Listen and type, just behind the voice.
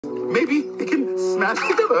Maybe it can smash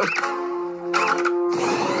together.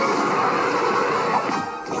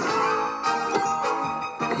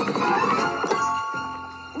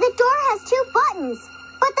 The door has 2 buttons,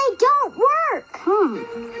 but they don't work.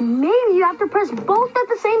 Maybe you have to press both at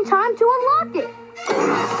the same time to unlock it.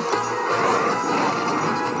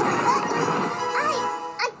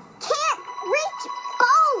 I can't reach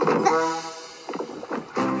both.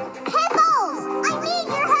 Pickles, I need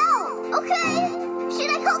your help. Okay, should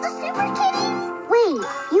I call the Superkitties? Wait,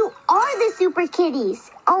 you are the Superkitties.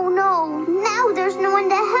 Oh no, now there's no one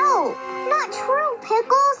to help. Not true,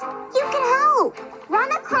 Pickles. You can help.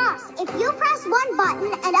 Run across. If you press one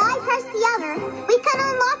button and I press the other, we can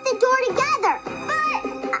unlock the door together. But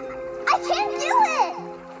I can't do it.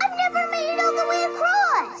 I've never made it all the way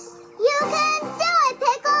across. You can do it,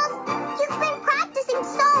 Pickles. You've been practicing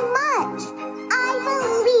so much. I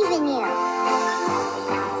believe in you.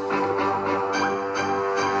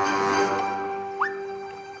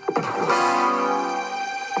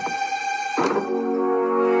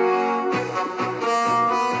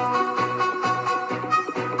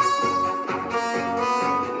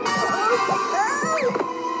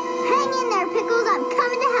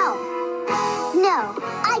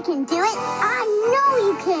 I can do it. I know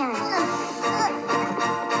you can.